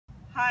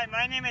Hi,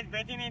 my name is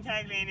Brittany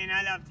Tagliareni and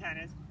I love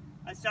tennis.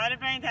 I started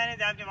playing tennis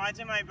after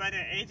watching my brother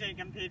AJ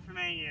compete for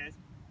many years.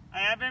 I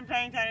have been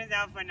playing tennis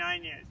now for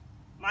 9 years.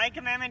 My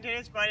commitment to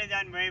the sport is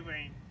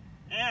unwavering,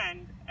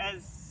 and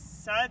as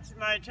such,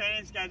 my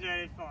training schedule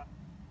is full.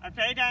 I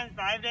play tennis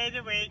 5 days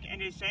a week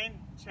and do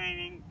strength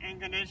training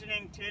and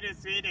conditioning 2 to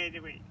 3 days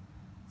a week.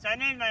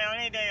 Sunday is my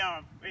only day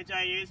off, which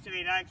I use to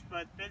relax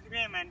both physically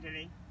and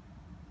mentally.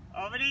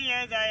 Over the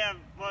years, I have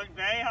worked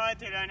very hard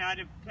to learn how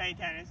to play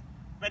tennis,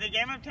 but the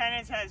game of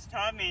tennis has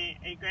taught me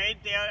a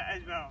great deal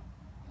as well.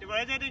 The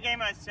rules of the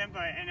game are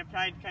simple and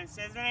applied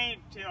consistently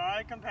to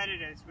all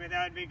competitors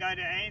without regard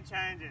to any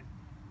challenges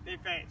they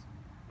face.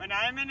 When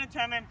I am in a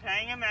tournament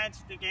playing a match,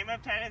 the game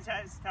of tennis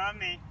has taught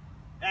me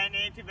that I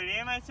need to believe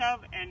in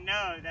myself and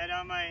know that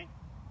all my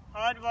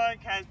hard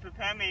work has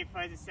prepared me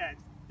for success,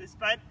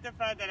 despite the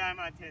fact that I'm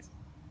autistic.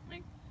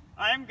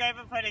 I am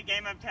grateful for the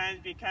game of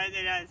tennis because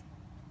it has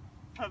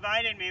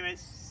provided me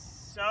with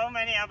so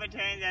many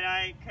opportunities that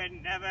I could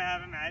never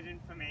have imagined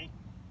for me,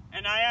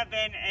 and I have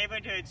been able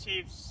to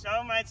achieve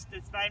so much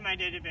despite my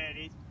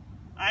disabilities.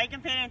 I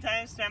compete in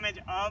tennis tournaments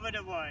all over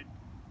the world.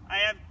 I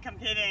have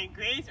competed in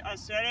Greece,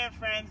 Australia,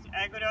 France,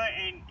 Ecuador,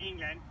 and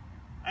England.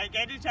 I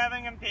get to travel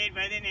and compete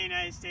within the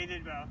United States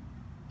as well.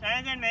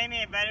 Tennis has made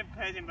me a better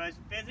person both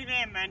physically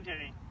and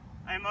mentally.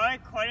 I'm more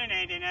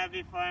coordinated than ever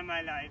before in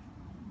my life,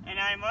 and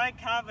I'm more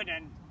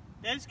confident.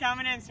 This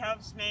confidence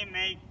helps me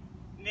make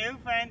new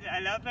friends. I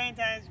love playing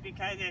tennis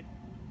because it's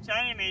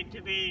challenging me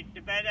to be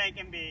the best I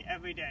can be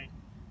every day.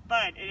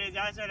 But it is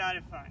also a lot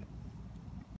of fun.